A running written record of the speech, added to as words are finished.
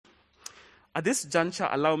At this juncture,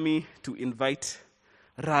 allow me to invite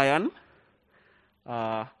Ryan,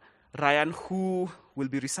 who will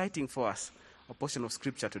be reciting for us a portion of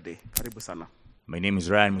scripture today. Karibu sana. My name is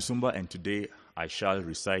Ryan Musumba, and today I shall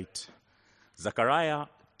recite Zechariah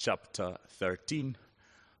chapter 13,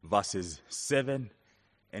 verses 7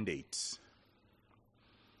 and 8.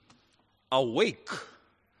 Awake,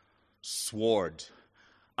 sword,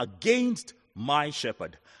 against my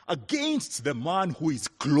shepherd, against the man who is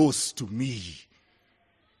close to me,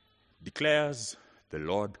 declares the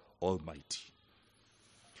Lord Almighty.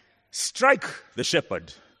 Strike the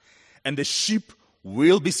shepherd, and the sheep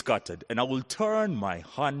will be scattered, and I will turn my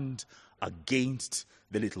hand against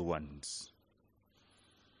the little ones.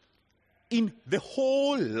 In the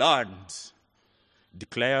whole land,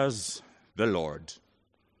 declares the Lord,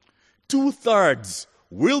 2/3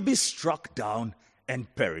 will be struck down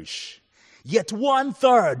and perish, yet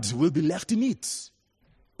 1/3 will be left in it.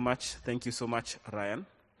 Thank you so much, Ryan.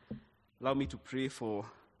 Allow me to pray for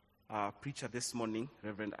our preacher this morning,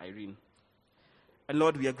 Reverend Irene. And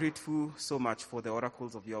Lord, we are grateful so much for the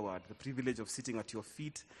oracles of your word, the privilege of sitting at your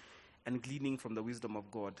feet and gleaning from the wisdom of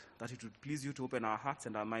God, that it would please you to open our hearts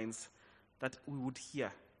and our minds, that we would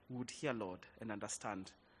hear, Lord, and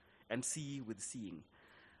understand, and see with seeing.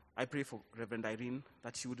 I pray for Reverend Irene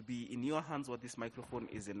that she would be in your hands what this microphone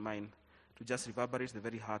is in mine, to just reverberate the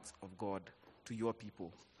very heart of God to your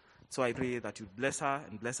people. So I pray that you bless her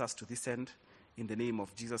and bless us to this end, in the name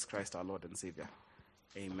of Jesus Christ, our Lord and Savior.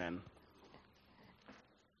 Amen.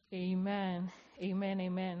 Amen. Amen.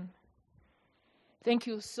 Amen. Thank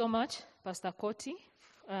you so much, Pastor Koti.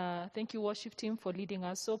 Thank you, worship team, for leading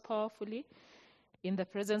us so powerfully in the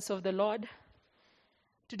presence of the Lord.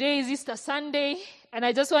 Today is Easter Sunday, and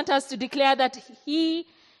I just want us to declare that He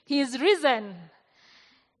is risen.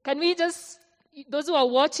 Can we just, those who are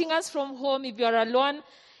watching us from home, if you are alone,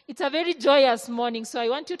 it's a very joyous morning. So I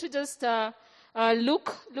want you to just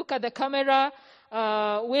look at the camera,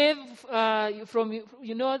 wave from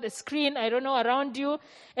the screen, I don't know, around you,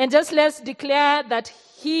 and just let's declare that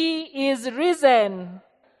He is risen.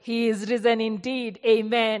 He is risen indeed.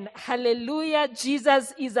 Amen. Hallelujah.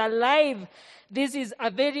 Jesus is alive. This is a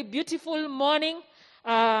very beautiful morning.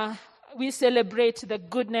 We celebrate the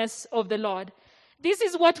goodness of the Lord. This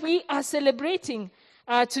is what we are celebrating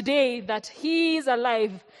today, that He is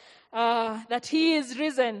alive, that He is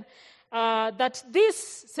risen, that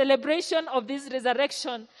this celebration of this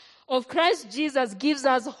resurrection of Christ Jesus gives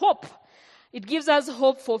us hope. It gives us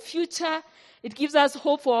hope for future. It gives us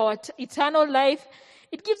hope for our eternal life.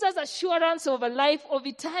 It gives us assurance of a life of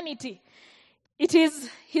eternity. It is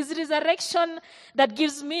His resurrection that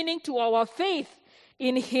gives meaning to our faith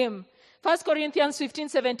in Him. 1 Corinthians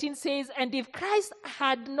 15:17 says, and if Christ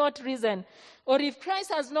had not risen, or if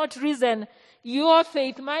Christ has not risen, your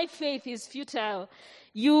faith, my faith is futile.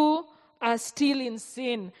 You are still in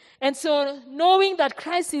sin. And so knowing that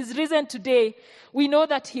Christ is risen today, we know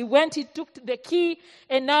that He went, He took the key,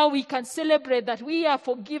 and now we can celebrate that we are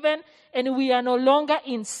forgiven and we are no longer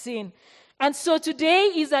in sin. And so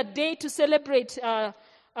today is a day to celebrate,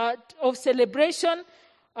 of celebration,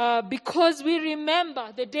 because we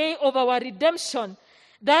remember the day of our redemption.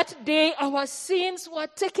 That day our sins were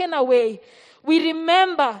taken away. We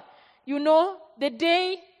remember, the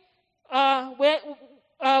day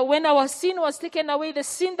when our sin was taken away, the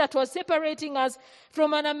sin that was separating us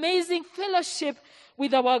from an amazing fellowship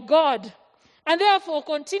with our God. And therefore,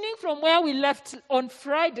 continuing from where we left on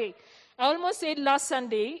Friday, I almost said last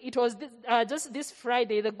Sunday, it was just this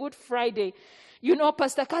Friday, the Good Friday.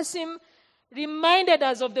 Pastor Kasim reminded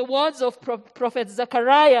us of the words of Prophet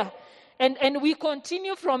Zechariah. And we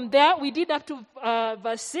continue from there. We did up to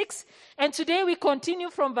verse 6. And today we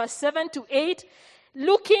continue from verse 7 to 8,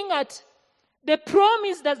 looking at the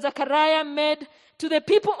promise that Zechariah made to the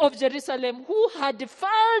people of Jerusalem who had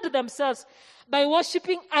defiled themselves by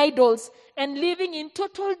worshiping idols and living in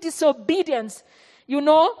total disobedience.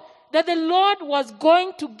 That the Lord was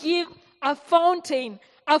going to give a fountain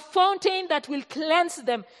that will cleanse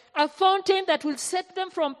them, a fountain that will set them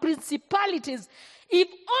from principalities, if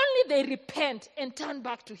only they repent and turn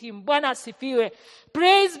back to Him. Bwana asifiwe.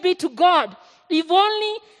 Praise be to God. If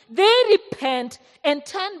only they repent and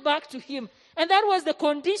turn back to Him. And that was the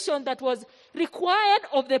condition that was required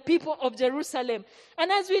of the people of Jerusalem. And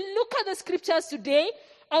as we look at the scriptures today,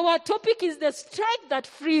 our topic is the strike that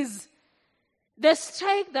frees. The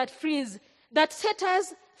strike that frees, that set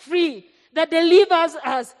us free, that delivers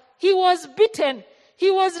us. He was beaten. He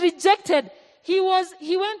was rejected. He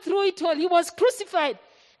went through it all. He was crucified,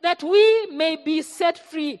 that we may be set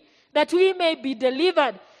free, that we may be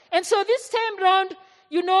delivered. And so this time round,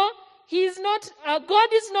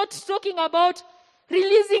 God is not talking about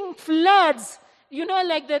releasing floods,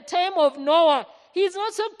 like the time of Noah. He's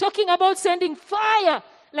also talking about sending fire,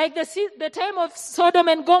 like the time of Sodom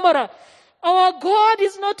and Gomorrah. Our God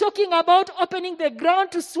is not talking about opening the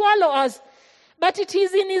ground to swallow us, but it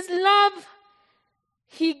is in his love.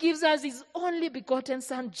 He gives us his only begotten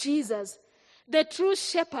Son, Jesus, the true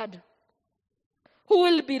shepherd, who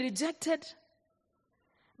will be rejected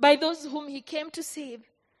by those whom he came to save,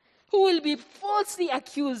 who will be falsely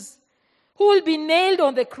accused, who will be nailed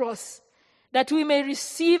on the cross, that we may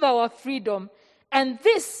receive our freedom. And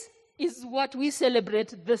this is what we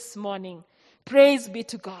celebrate this morning. Praise be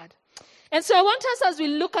to God. And so I want us, as we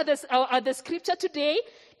look at the scripture today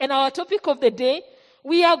and our topic of the day,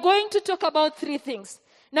 we are going to talk about three things.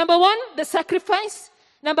 Number one, the sacrifice.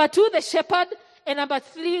 Number two, the shepherd. And number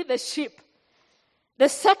three, the sheep. The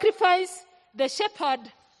sacrifice, the shepherd,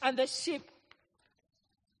 and the sheep.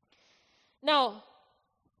 Now,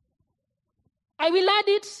 I will add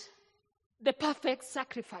it, the perfect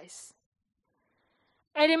sacrifice.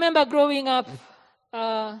 I remember growing up,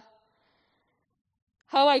 how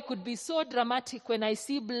I could be so dramatic when I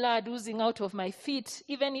see blood oozing out of my feet,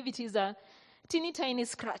 even if it is a teeny tiny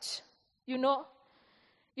scratch. You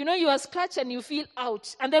are scratched and you feel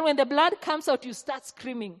ouch. And then when the blood comes out, you start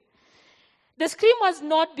screaming. The scream was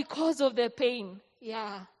not because of the pain.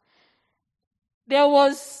 Yeah. There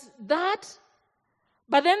was that,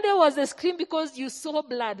 but then there was a scream because you saw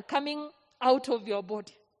blood coming out of your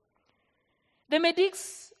body. The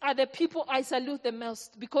medics are the people I salute the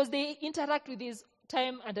most because they interact with this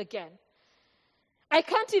time and again. I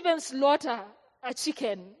can't even slaughter a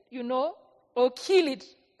chicken, or kill it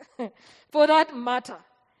for that matter.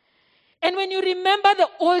 And when you remember the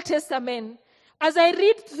Old Testament, as I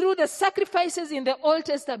read through the sacrifices in the Old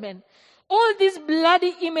Testament, all these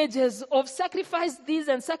bloody images of sacrifice this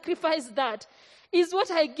and sacrifice that is what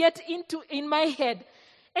I get into in my head.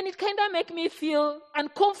 And it kind of makes me feel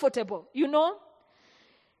uncomfortable,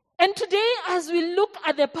 And today, as we look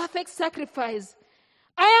at the perfect sacrifice,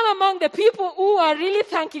 I am among the people who are really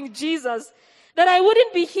thanking Jesus that I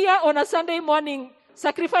wouldn't be here on a Sunday morning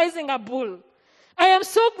sacrificing a bull. I am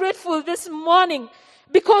so grateful this morning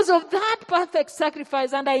because of that perfect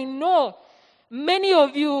sacrifice, and I know many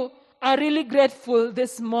of you are really grateful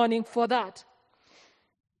this morning for that.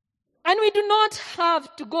 And we do not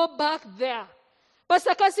have to go back there.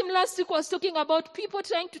 Pastor Kasim last week was talking about people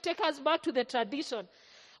trying to take us back to the tradition,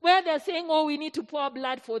 where they're saying, we need to pour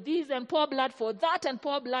blood for this and pour blood for that and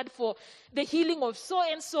pour blood for the healing of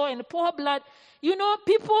so-and-so and pour blood.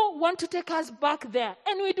 People want to take us back there,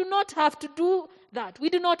 and we do not have to do that. We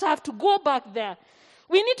do not have to go back there.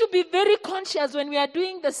 We need to be very conscious when we are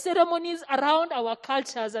doing the ceremonies around our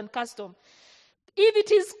cultures and custom. If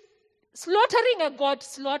it is slaughtering a goat,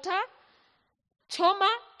 slaughter, choma,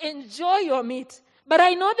 enjoy your meat. But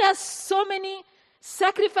I know there are so many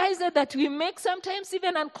sacrifices that we make sometimes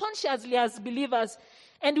even unconsciously as believers,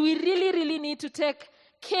 and we really, really need to take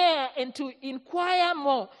care and to inquire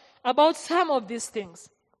more about some of these things.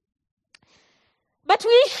 But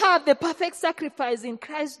we have the perfect sacrifice in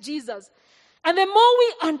Christ Jesus. And the more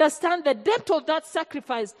we understand the depth of that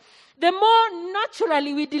sacrifice, the more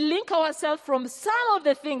naturally we delink ourselves from some of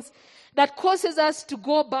the things that causes us to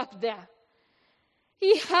go back there.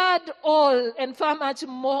 He had all and far much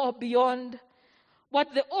more beyond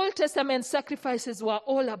what the Old Testament sacrifices were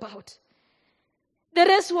all about. The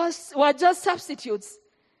rest were just substitutes.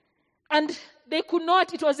 And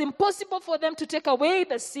it was impossible for them to take away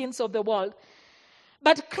the sins of the world.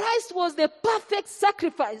 But Christ was the perfect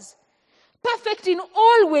sacrifice, perfect in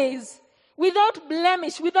all ways, without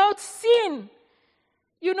blemish, without sin.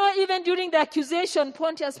 Even during the accusation,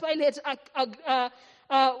 Pontius Pilate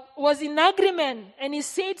was in agreement, and he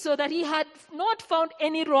said so that he had not found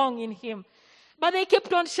any wrong in him. But they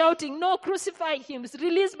kept on shouting, no, crucify him,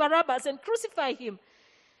 release Barabbas and crucify him.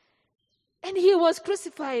 And he was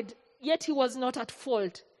crucified, yet he was not at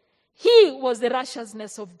fault. He was the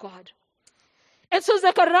righteousness of God. And so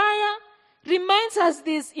Zechariah reminds us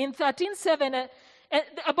this in 13:7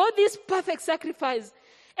 about this perfect sacrifice.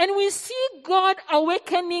 And we see God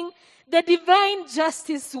awakening the divine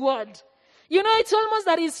justice sword. It's almost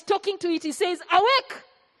that he's talking to it. He says, awake,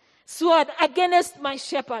 sword, against my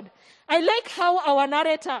shepherd. I like how our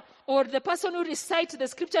narrator or the person who recites the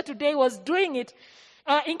scripture today was doing it,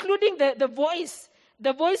 including the voice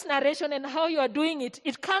narration and how you are doing it.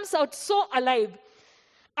 It comes out so alive.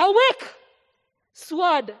 Awake,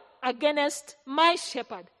 sword, against my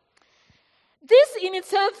shepherd. This in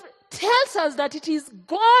itself tells us that it is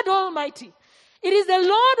God Almighty. It is the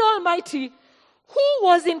Lord Almighty who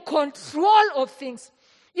was in control of things.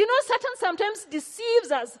 You know, Satan sometimes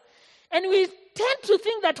deceives us, and we tend to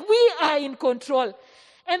think that we are in control.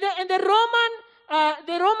 And the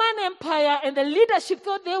Roman Empire and the leadership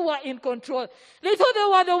thought they were in control. They thought they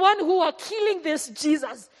were the one who were killing this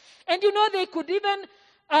Jesus. And you know, they could even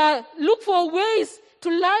look for ways to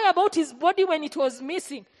lie about his body when it was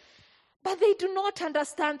missing. But they do not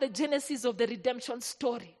understand the genesis of the redemption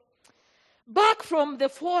story. Back from the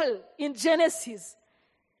fall in Genesis,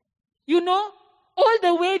 you know, all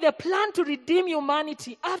the way the plan to redeem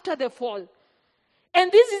humanity after the fall.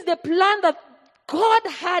 And this is the plan that God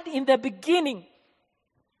had in the beginning.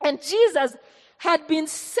 And Jesus had been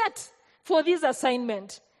set for this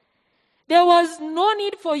assignment. There was no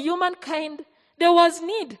need for humankind. There was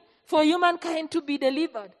need for humankind to be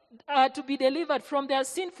delivered from their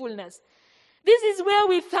sinfulness. This is where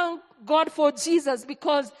we thank God for Jesus,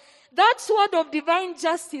 because that sword of divine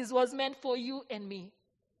justice was meant for you and me.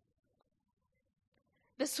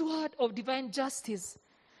 The sword of divine justice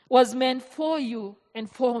was meant for you and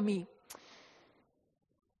for me.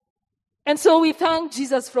 And so we thank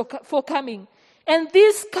Jesus for coming. And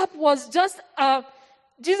this cup was just,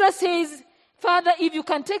 Jesus says, Father, if you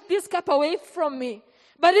can take this cup away from me.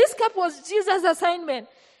 But this cup was Jesus' assignment.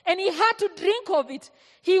 And he had to drink of it.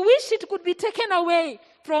 He wished it could be taken away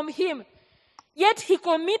from him. Yet he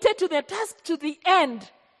committed to the task to the end,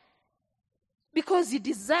 because he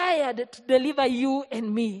desired to deliver you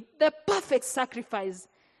and me, the perfect sacrifice.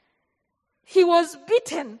 He was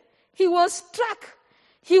beaten. He was struck.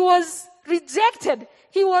 He was rejected.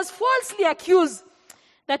 He was falsely accused,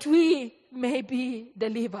 that we may be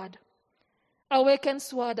delivered. Awaken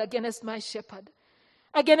sword against my shepherd,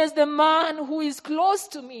 against the man who is close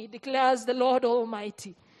to me, declares the Lord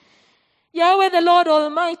Almighty. Yahweh, the Lord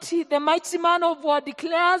Almighty, the mighty man of war,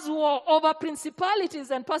 declares war over principalities.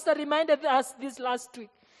 And Pastor reminded us this last week.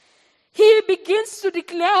 He begins to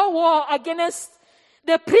declare war against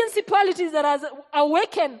the principalities that has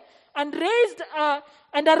awakened and raised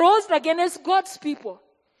and arose against God's people.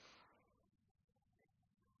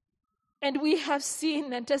 And we have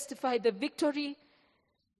seen and testified the victory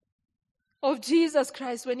of Jesus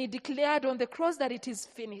Christ when he declared on the cross that it is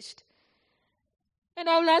finished. And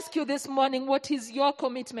I will ask you this morning, what is your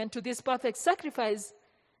commitment to this perfect sacrifice?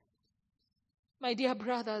 My dear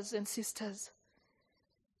brothers and sisters,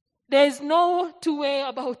 there is no two way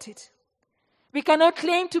about it. We cannot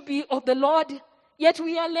claim to be of the Lord, yet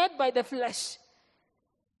we are led by the flesh.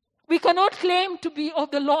 We cannot claim to be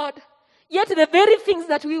of the Lord, yet the very things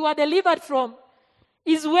that we were delivered from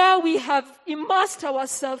is where we have immersed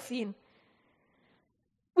ourselves in.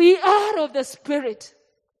 We are of the Spirit.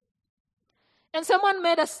 And someone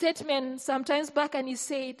made a statement sometimes back, and he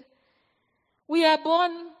said, we are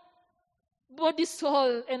born body,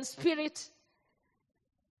 soul, and spirit.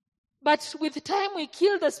 But with time we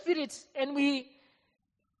kill the spirit and we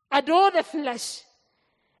adore the flesh.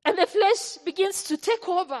 And the flesh begins to take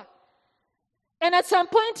over. And at some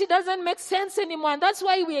point it doesn't make sense anymore. And that's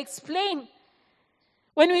why we explain.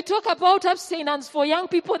 When we talk about abstinence for young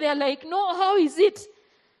people, they're like, no, how is it?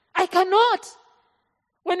 I cannot.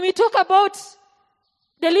 When we talk about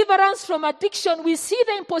deliverance from addiction, we see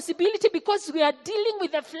the impossibility because we are dealing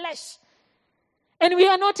with the flesh. And we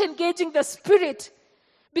are not engaging the spirit,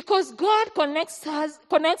 because God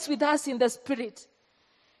connects with us in the spirit.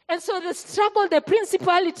 And so the struggle, the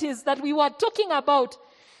principalities that we were talking about,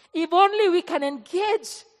 if only we can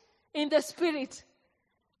engage in the spirit,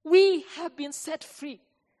 we have been set free.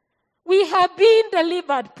 We have been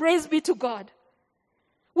delivered. Praise be to God.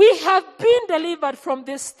 We have been delivered from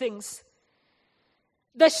these things.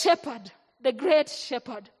 The shepherd, the great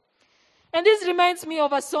shepherd. And this reminds me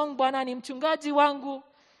of a song, Bwana ni mchungaji wangu,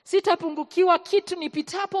 sitapungukiwa kitu,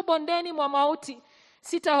 nipitapo bondeni mwa mauti,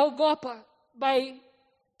 sitaogopa, by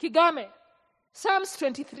Kigame, Psalms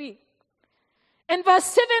 23. And verse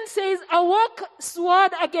 7 says, a walk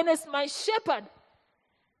sword against my shepherd.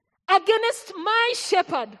 Against my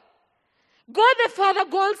shepherd. God the Father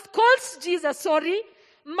calls Jesus,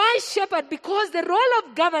 my shepherd, because the role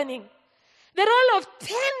of governing, the role of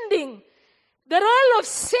tending, the role of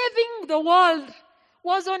saving the world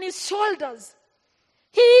was on his shoulders.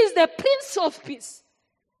 He is the Prince of Peace.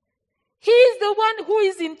 He is the one who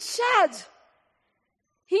is in charge.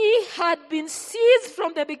 He had been seized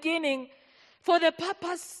from the beginning for the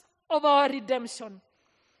purpose of our redemption.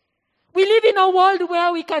 We live in a world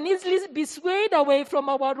where we can easily be swayed away from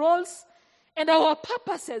our roles and our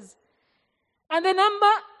purposes. And the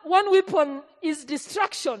number one weapon is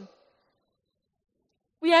distraction.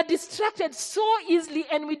 We are distracted so easily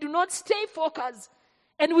and we do not stay focused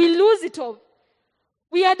and we lose it all.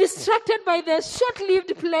 We are distracted by the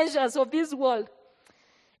short-lived pleasures of this world.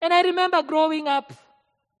 And I remember growing up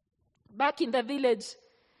back in the village,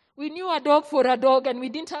 we knew a dog for a dog and we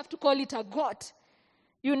didn't have to call it a goat,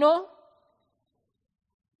 you know.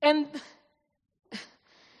 And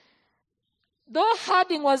though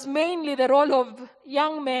herding was mainly the role of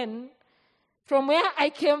young men, from where I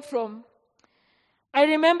came from, I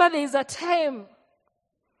remember there is a time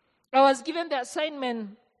I was given the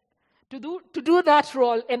assignment to do that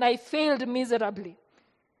role, and I failed miserably.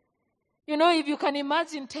 You know, if you can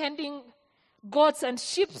imagine tending goats and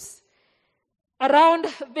sheep around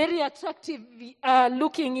very attractive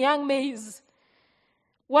looking young maize.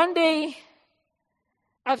 One day,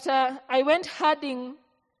 after I went herding,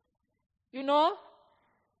 you know,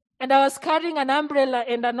 and I was carrying an umbrella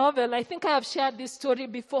and a novel. I think I have shared this story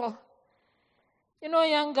before. You know, a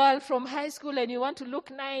young girl from high school, and you want to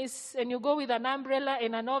look nice, and you go with an umbrella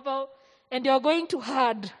and a novel, and you're going to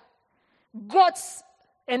herd goats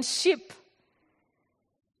and sheep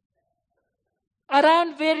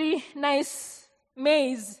around very nice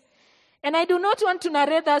maize. And I do not want to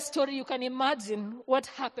narrate that story. You can imagine what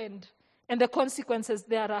happened and the consequences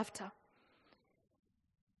thereafter.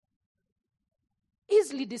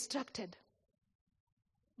 Easily distracted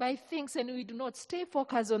by things, and we do not stay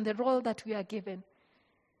focused on the role that we are given.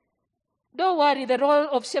 Don't worry, the role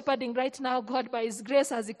of shepherding right now, God by His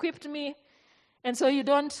grace has equipped me, and so you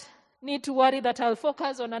don't need to worry that I'll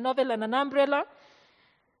focus on a novel and an umbrella.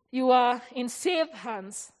 You are in safe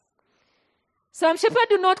hands. Some shepherds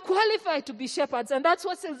do not qualify to be shepherds, and that's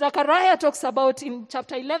what Zechariah talks about in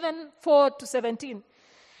chapter 11, 4-17.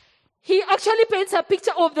 He actually paints a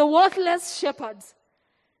picture of the worthless shepherds.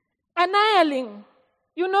 An hireling.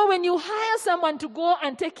 You know, when you hire someone to go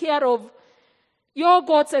and take care of your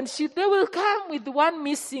goats and sheep, they will come with one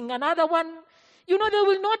missing, another one. You know, they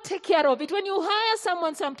will not take care of it. When you hire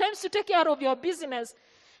someone sometimes to take care of your business,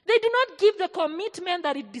 they do not give the commitment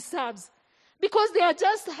that it deserves because they are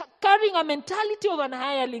just carrying a mentality of an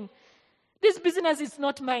hireling. This business is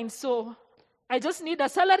not mine, so I just need a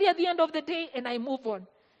salary at the end of the day and I move on.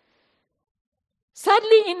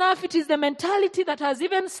 Sadly enough, it is the mentality that has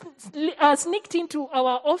even sneaked into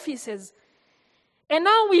our offices. And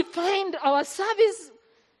now we find our service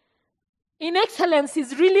in excellence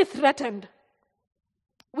is really threatened.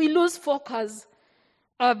 We lose focus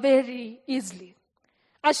very easily.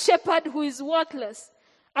 A shepherd who is worthless,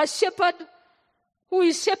 a shepherd who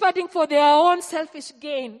is shepherding for their own selfish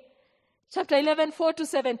gain. Chapter 11,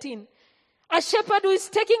 4-17. A shepherd who is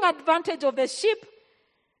taking advantage of the sheep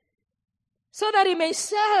so that he may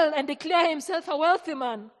sell and declare himself a wealthy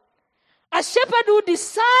man. A shepherd who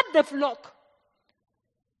deserted the flock.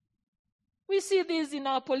 We see this in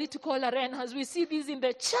our political arenas. We see this in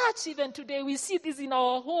the church even today. We see this in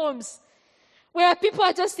our homes where people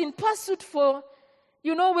are just in pursuit for,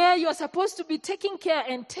 you know, where you are supposed to be taking care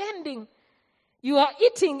and tending. You are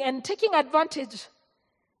eating and taking advantage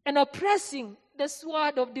and oppressing the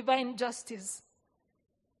sword of divine justice.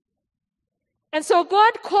 And so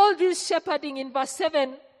God called this shepherding in verse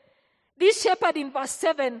 7, this shepherd in verse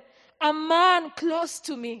 7, a man close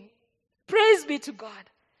to me. Praise be to God.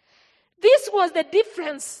 This was the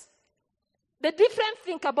difference. The different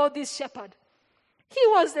thing about this shepherd. He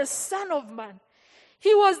was the Son of Man.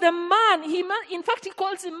 He was the man. In fact, he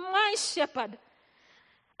calls him my shepherd.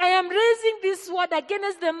 I am raising this word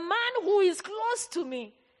against the man who is close to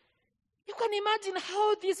me. You can imagine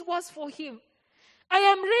how this was for him. I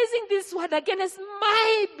am raising this word against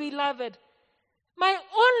my beloved, my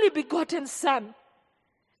only begotten son.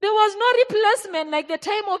 There was no replacement like the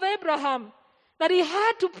time of Abraham, that he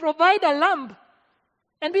had to provide a lamb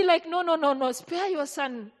and be like, no, spare your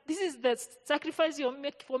son. This is the sacrifice you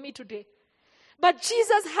make for me today. But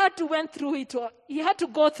Jesus had to went through it, or he had to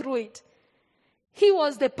go through it. He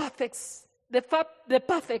was the perfect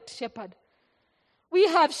shepherd. We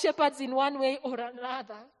have shepherds in one way or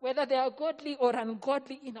another, whether they are godly or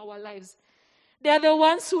ungodly in our lives. They are the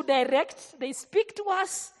ones who direct, they speak to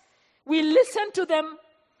us, we listen to them.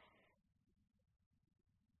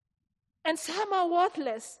 And some are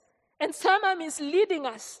worthless, and some are misleading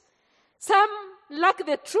us. Some lack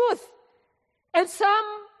the truth, and some,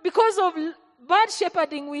 because of bad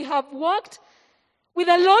shepherding, we have walked with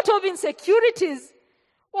a lot of insecurities,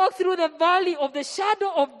 walked through the valley of the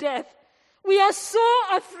shadow of death. We are so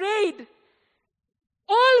afraid.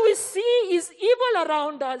 All we see is evil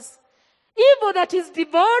around us, evil that is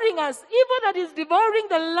devouring us, evil that is devouring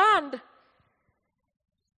the land.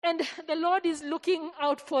 And the Lord is looking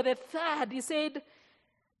out for the third. He said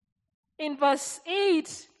in verse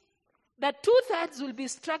 8 that 2/3 will be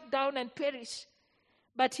struck down and perish,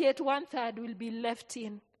 but yet 1/3 will be left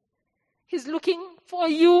in. He's looking for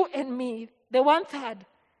you and me, the 1/3.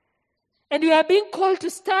 And we are being called to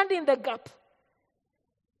stand in the gap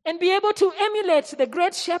and be able to emulate the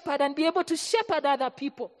great shepherd and be able to shepherd other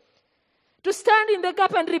people. To stand in the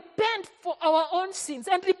gap and repent for our own sins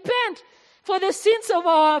and repent for the sins of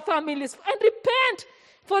our families and repent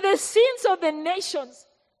for the sins of the nations.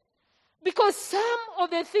 Because some of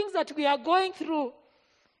the things that we are going through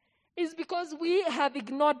is because we have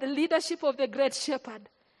ignored the leadership of the great shepherd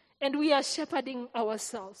and we are shepherding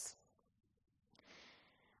ourselves.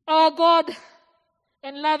 Our God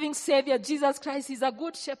and loving Savior, Jesus Christ, is a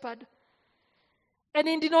good shepherd. And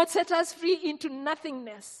he did not set us free into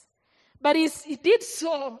nothingness. But he did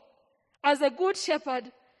so as a good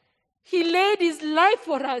shepherd. He laid his life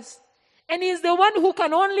for us. And he is the one who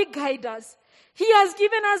can only guide us. He has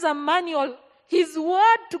given us a manual, his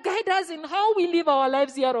word, to guide us in how we live our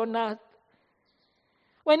lives here on earth.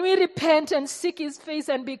 When we repent and seek his face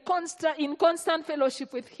and be in constant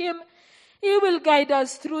fellowship with him, he will guide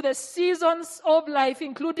us through the seasons of life,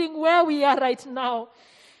 including where we are right now.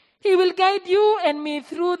 He will guide you and me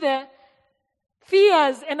through the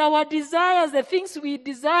fears and our desires, the things we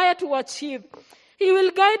desire to achieve. He will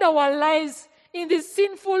guide our lives in this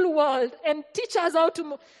sinful world and teach us how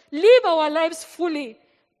to live our lives fully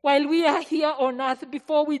while we are here on earth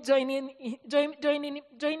before we join him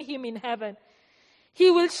in heaven. He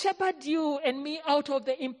will shepherd you and me out of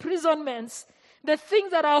the imprisonments, the things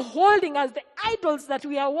that are holding us, the idols that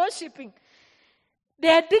we are worshiping, the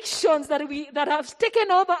addictions that have taken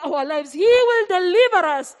over our lives. He will deliver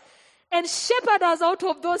us and shepherd us out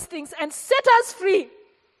of those things and set us free.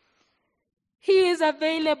 He is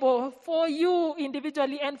available for you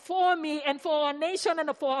individually and for me and for our nation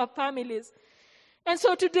and for our families. And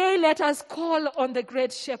so today, let us call on the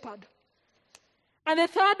great shepherd. And the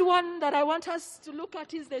third one that I want us to look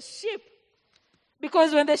at is the sheep.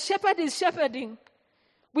 Because when the shepherd is shepherding,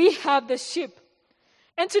 we have the sheep.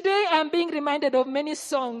 And today I'm being reminded of many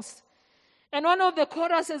songs. And one of the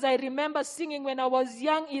choruses I remember singing when I was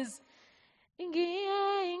young is,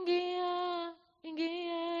 Ingia, ingia,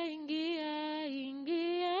 ingia, ingia,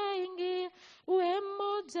 ingia, ingia, uwe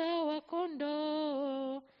mmoja wa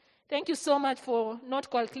kondoo. Thank you so much for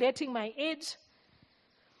not calculating my age.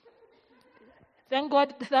 Thank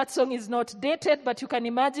God that song is not dated, but you can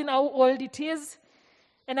imagine how old it is.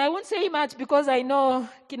 And I won't say much because I know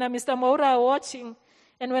Kina Mr. Maura are watching.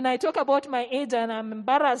 And when I talk about my age, and I'm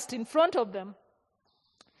embarrassed in front of them.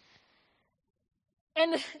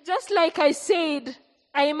 And just like I said,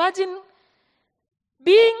 I imagine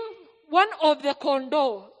being one of the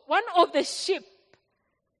kondoo, one of the sheep,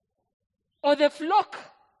 or the flock.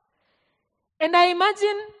 And I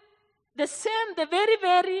imagine the very,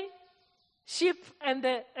 very sheep and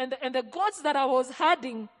the goats that I was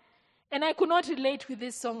herding, and I could not relate with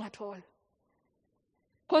this song at all.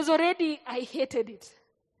 Because already I hated it.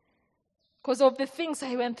 Because of the things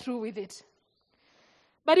I went through with it.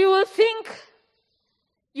 But you will think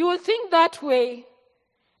that way,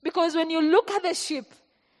 because when you look at the sheep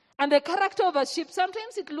and the character of a sheep,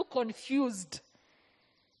 sometimes it looks confused.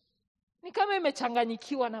 Ni kama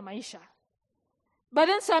imechanganyikiwa na maisha. But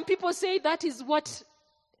then some people say that is what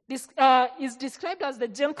is described as the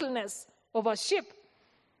gentleness of a sheep.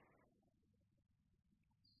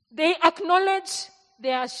 They acknowledge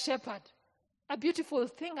their shepherd, a beautiful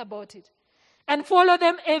thing about it, and follow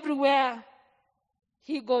them everywhere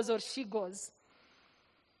he goes or she goes.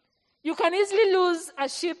 You can't easily lose a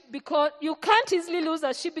sheep because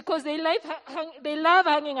they love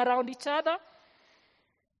hanging around each other.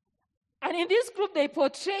 And in this group, they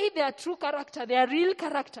portray their true character, their real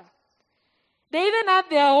character. They even have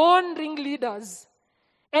their own ringleaders.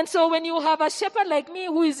 And so when you have a shepherd like me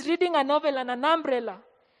who is reading a novel and an umbrella,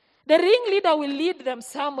 the ringleader will lead them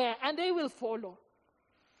somewhere and they will follow.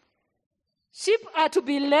 Sheep are to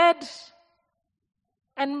be led,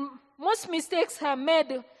 and most mistakes are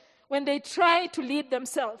made when they try to lead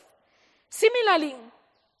themselves. Similarly,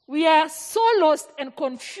 we are so lost and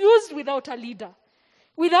confused without a leader,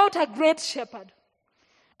 without a great shepherd.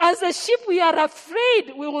 As a sheep, we are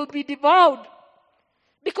afraid we will be devoured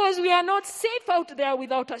because we are not safe out there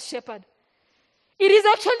without a shepherd. It is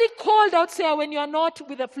actually cold out there when you are not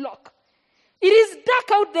with a flock. It is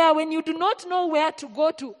dark out there when you do not know where to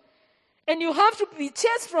go to. And you have to be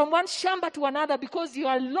chased from one shamba to another because you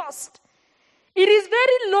are lost. It is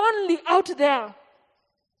very lonely out there.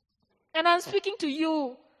 And I'm speaking to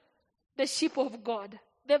you, the sheep of God,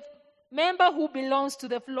 the member who belongs to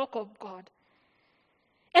the flock of God.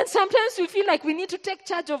 And sometimes we feel like we need to take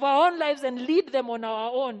charge of our own lives and lead them on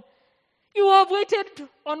our own. You have waited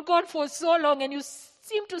on God for so long and you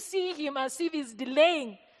seem to see him as if he's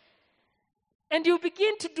delaying. And you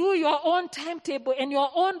begin to do your own timetable and your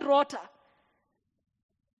own rota.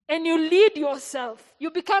 and you lead yourself.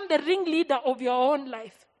 You become the ringleader of your own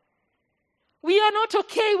life. We are not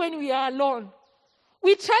okay when we are alone.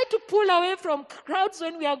 We try to pull away from crowds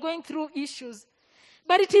when we are going through issues.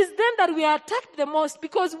 But it is then that we are attacked the most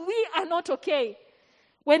because we are not okay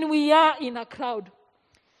when we are in a crowd.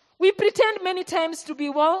 We pretend many times to be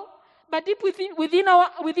well, but deep within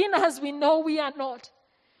us we know we are not.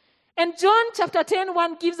 And John chapter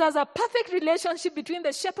 10:1 gives us a perfect relationship between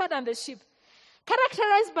the shepherd and the sheep,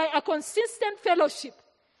 characterized by a consistent fellowship.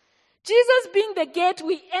 Jesus being the gate,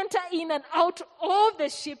 we enter in and out of the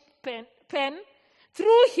sheep pen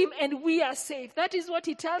through him, and we are safe. That is what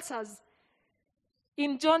he tells us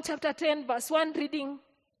in John chapter 10, verse 1, reading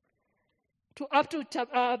to up to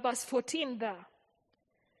verse 14 there.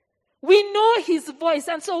 We know his voice,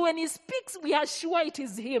 and so when he speaks, we are sure it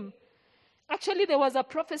is him. Actually, there was a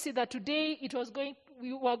prophecy that today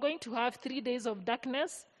we were going to have 3 days of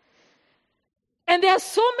darkness. And there are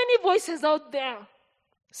so many voices out there,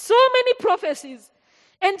 so many prophecies.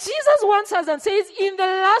 And Jesus warns us and says, in the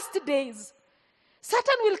last days,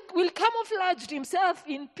 Satan will camouflage himself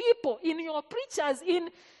in people, in your preachers, in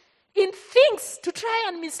things to try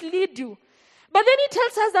and mislead you. But then he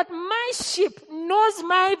tells us that my sheep knows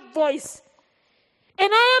my voice. And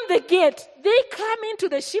I am the gate. They come into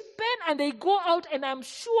the sheep pen and they go out, and I'm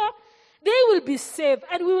sure they will be safe.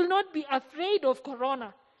 And we will not be afraid of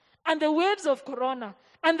corona and the waves of corona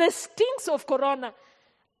and the stinks of corona.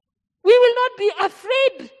 We will not be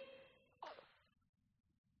afraid.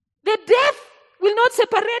 The death will not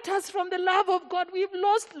separate us from the love of God. We've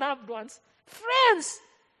lost loved ones, friends.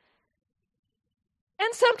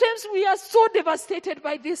 And sometimes we are so devastated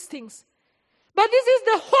by these things. But this is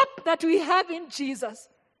the hope that we have in Jesus.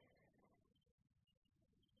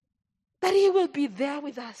 That he will be there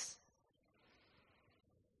with us.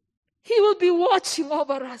 He will be watching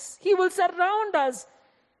over us. He will surround us,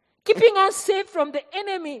 keeping us safe from the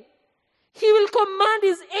enemy. He will command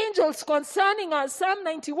his angels concerning us. Psalm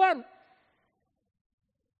 91.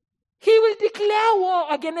 He will declare war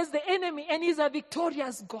against the enemy, and he's a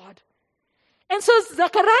victorious God. And so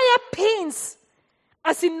Zechariah paints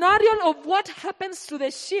a scenario of what happens to the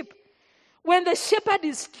sheep when the shepherd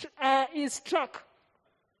is struck.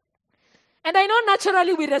 And I know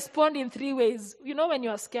naturally we respond in 3 ways. You know, when you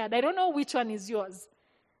are scared, I don't know which one is yours.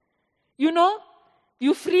 You know,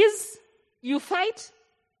 you freeze, you fight,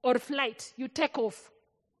 or flight. You take off.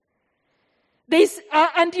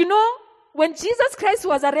 And you know, when Jesus Christ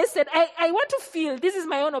was arrested, I want to feel, this is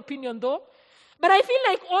my own opinion though, but I feel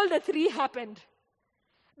like all the 3 happened.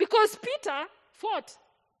 Because Peter fought.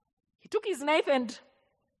 He took his knife and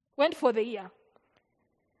went for the ear.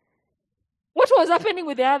 What was happening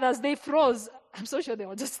with the others? They froze. I'm so sure they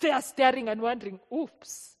were just there staring and wondering,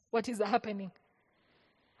 oops, what is happening?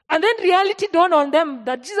 And then reality dawned on them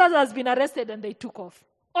that Jesus has been arrested, and they took off.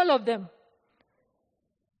 All of them.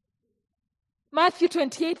 Matthew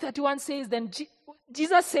 28:31 says, then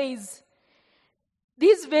Jesus says,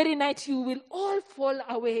 this very night you will all fall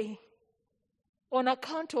away on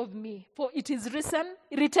account of me. For it is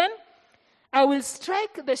written, I will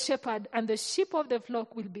strike the shepherd, and the sheep of the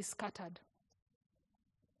flock will be scattered.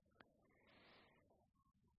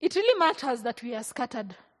 It really matters that we are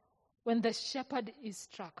scattered when the shepherd is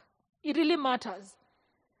struck. It really matters.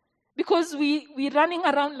 Because we're running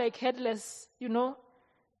around like headless,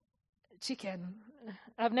 chicken.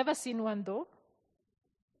 I've never seen one though.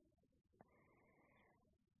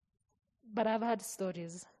 But I've heard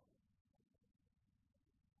stories.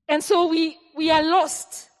 And so we are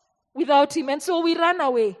lost without him, and so we run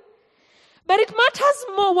away. But it matters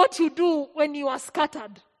more what you do when you are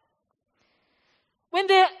scattered. When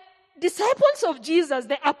the disciples of Jesus,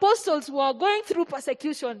 the apostles, were going through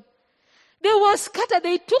persecution, they were scattered.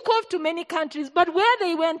 They took off to many countries, but where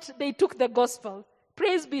they went, they took the gospel.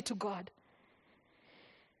 Praise be to God.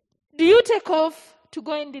 Do you take off to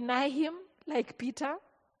go and deny him like Peter?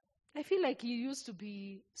 I feel like he used to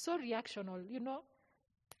be so reactional,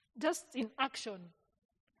 just in action.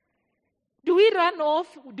 Do we run off?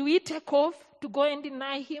 Do we take off to go and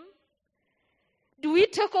deny him? Do we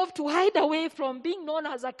take off to hide away from being known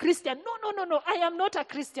as a Christian? No, I am not a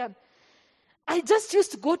Christian. I just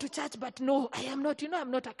used to go to church, but no, I am not.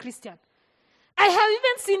 I'm not a Christian. I have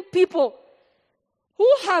even seen people who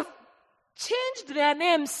have changed their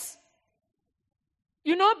names,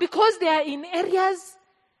 because they are in areas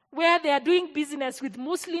where they are doing business with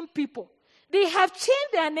Muslim people. They have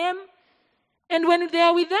changed their name, and when they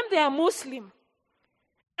are with them, they are Muslim.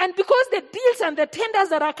 And because the deals and the tenders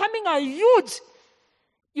that are coming are huge,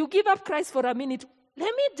 you give up Christ for a minute.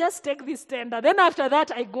 Let me just take this tender. Then after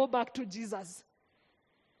that, I go back to Jesus.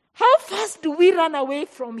 How fast do we run away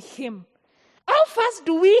from him? How fast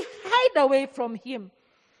do we hide away from him?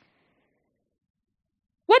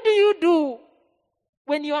 What do you do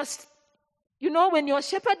when your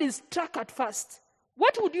shepherd is struck at first?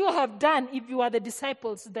 What would you have done if you were the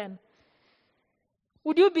disciples then?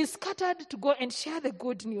 Would you be scattered to go and share the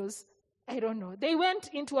good news? I don't know. They went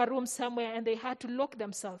into a room somewhere and they had to lock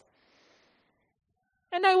themselves.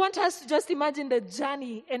 And I want us to just imagine the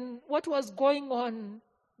journey and what was going on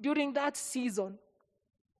during that season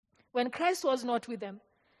when Christ was not with them.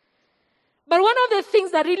 But one of the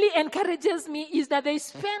things that really encourages me is that they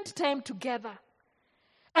spent time together.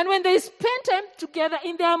 And when they spent time together,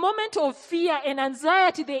 in their moment of fear and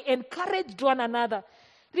anxiety, they encouraged one another.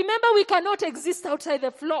 Remember, we cannot exist outside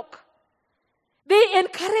the flock. They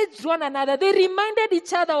encouraged one another. They reminded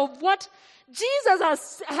each other of what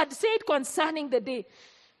Jesus had said concerning the day.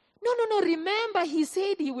 No, remember, he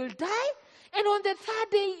said he will die, and on the third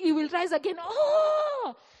day, he will rise again.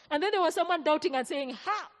 Oh! And then there was someone doubting and saying,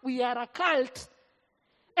 we are a cult.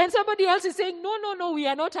 And somebody else is saying, no, we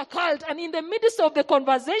are not a cult. And in the midst of the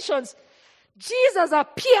conversations, Jesus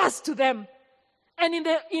appears to them. And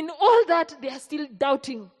in all that, they are still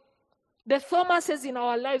doubting. The Thomases in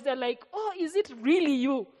our lives, they're like, is it really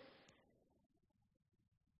you?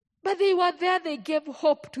 But they were there, they gave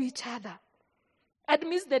hope to each other.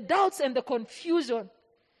 Amidst the doubts and the confusion.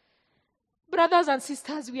 Brothers and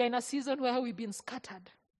sisters, we are in a season where we've been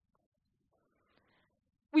scattered.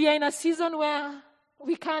 We are in a season where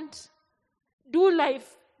we can't do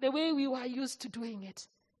life the way we were used to doing it.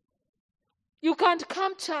 You can't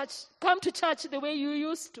come to church the way you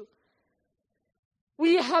used to.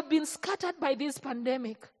 We have been scattered by this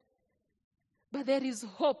pandemic. But there is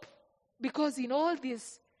hope, because in all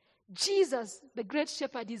this, Jesus, the great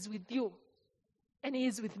shepherd, is with you, and he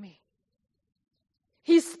is with me.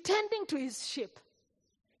 He's tending to his sheep.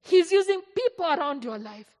 He's using people around your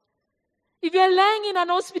life. If you're lying in an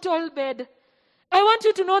hospital bed, I want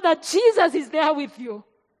you to know that Jesus is there with you.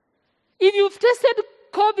 If you've tested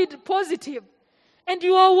COVID positive and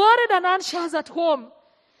you are worried and anxious at home,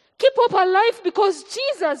 keep up alive, because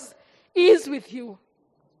Jesus is with you.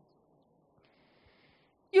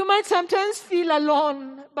 You might sometimes feel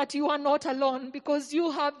alone, but you are not alone, because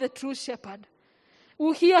you have the true shepherd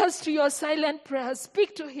who hears to your silent prayers.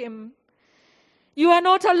 Speak to him. You are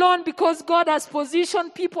not alone, because God has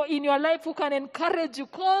positioned people in your life who can encourage you.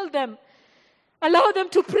 Call them. Allow them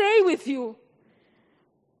to pray with you.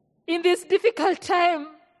 In this difficult time,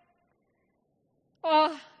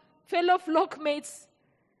 fellow flockmates,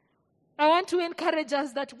 I want to encourage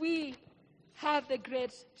us that we have the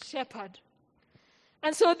great shepherd.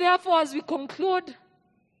 And so therefore, as we conclude,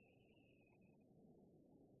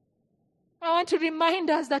 I want to remind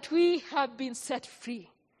us that we have been set free.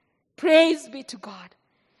 Praise be to God.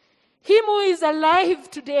 Him who is alive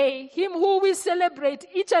today, him who we celebrate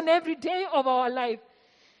each and every day of our life,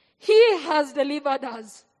 he has delivered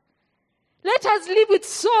us. Let us live with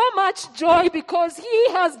so much joy, because he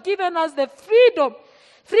has given us the freedom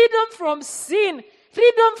from sin,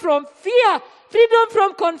 freedom from fear, freedom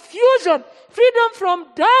from confusion, freedom from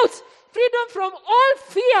doubt, freedom from all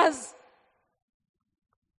fears.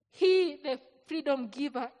 He, the freedom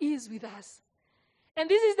giver, is with us. And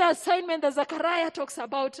this is the assignment that Zechariah talks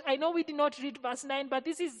about. I know we did not read verse 9, but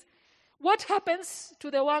this is what happens to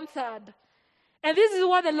the 1/3. And this is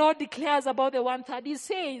what the Lord declares about the 1/3. He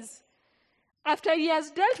says, after he has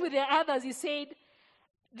dealt with the others, he said,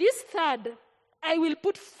 this third, I will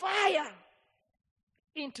put fire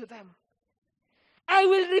into them. I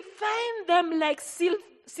will refine them like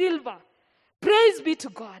silver. Praise be to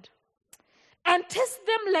God. And test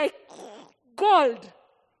them like gold.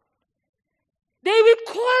 They will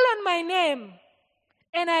call on my name,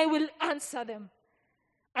 and I will answer them.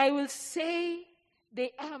 I will say,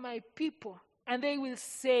 they are my people, and they will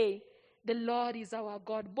say, the Lord is our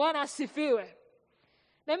God. Bwana asifiwe.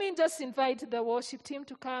 Let me just invite the worship team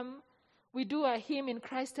to come. We do a hymn in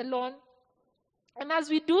Christ alone. And as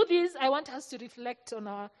we do this, I want us to reflect on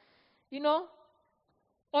our,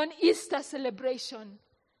 on Easter celebration.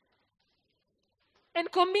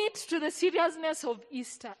 And commit to the seriousness of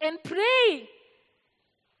Easter. And pray.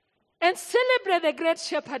 And celebrate the great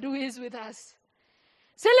shepherd who is with us.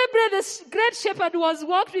 Celebrate the great shepherd who has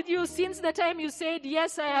walked with you since the time you said,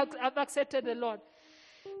 yes, I have accepted the Lord.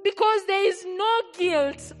 Because there is no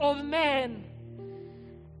guilt of man.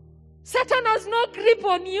 Satan has no grip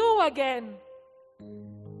on you again.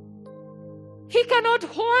 He cannot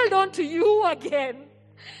hold on to you again.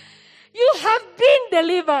 You have been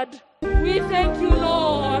delivered. We thank you,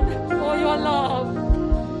 Lord, for your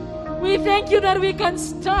love. We thank you that we can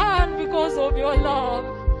stand because of your love.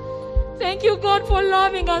 Thank you, God, for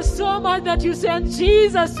loving us so much that you sent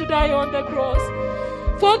Jesus to die on the cross.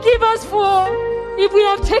 Forgive us for if we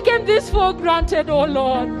have taken this for granted, oh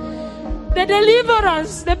Lord. The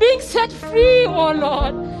deliverance, the being set free, oh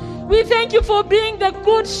Lord. We thank you for being the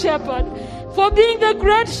good shepherd, for being the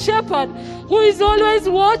great shepherd who is always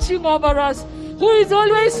watching over us, who is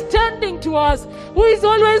always standing to us, who is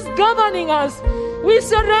always governing us. We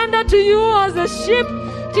surrender to you as a sheep.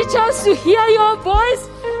 Teach us to hear your voice.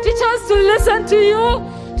 Teach us to listen to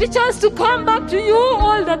you. Teach us to come back to you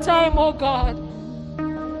all the time, oh God.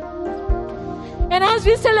 And as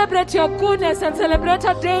we celebrate your goodness and celebrate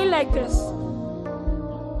a day like this,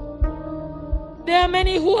 there are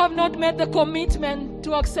many who have not made the commitment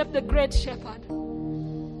to accept the great shepherd.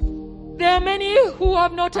 There are many who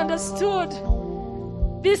have not understood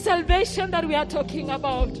this salvation that we are talking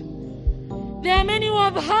about. There are many who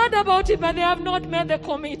have heard about it, but they have not made the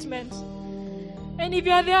commitment. And if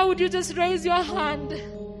you are there, would you just raise your hand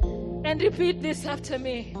and repeat this after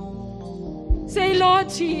me? Say, Lord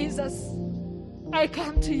Jesus, I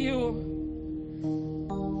come to you.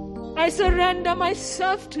 I surrender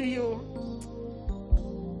myself to you.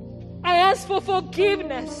 I ask for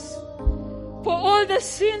forgiveness for all the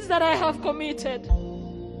sins that I have committed.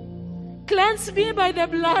 Cleanse me by the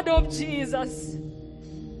blood of Jesus.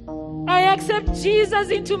 I accept Jesus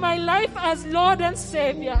into my life as Lord and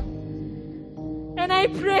Savior. And I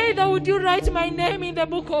pray that would you write my name in the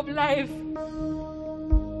book of life,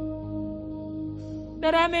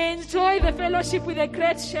 that I may enjoy the fellowship with the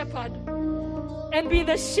great shepherd and be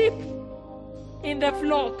the sheep in the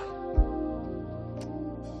flock.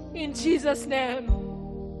 In Jesus' name,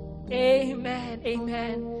 amen,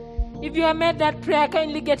 amen. If you have made that prayer,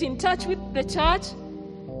 kindly get in touch with the church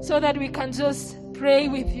so that we can just pray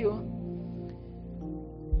with you.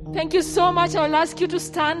 Thank you so much. I will ask you to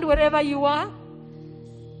stand wherever you are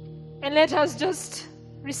and let us just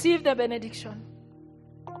receive the benediction.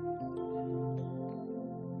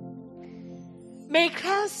 May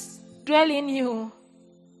Christ dwell in you.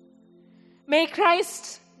 May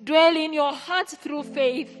Christ dwell in your heart through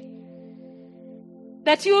faith,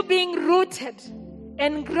 that you, being rooted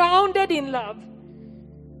and grounded in love,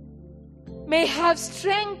 may have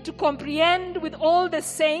strength to comprehend with all the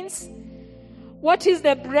saints what is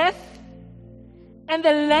the breadth and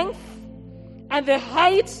the length and the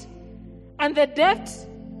height and the depth,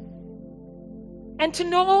 and to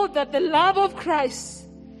know that the love of Christ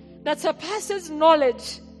that surpasses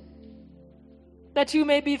knowledge, that you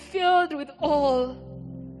may be filled with all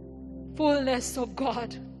fullness of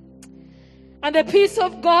God. And the peace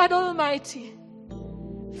of God Almighty,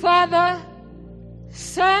 Father,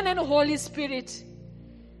 Son, and Holy Spirit,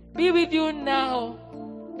 be with you now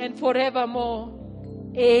and forevermore.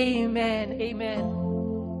 Amen. Amen.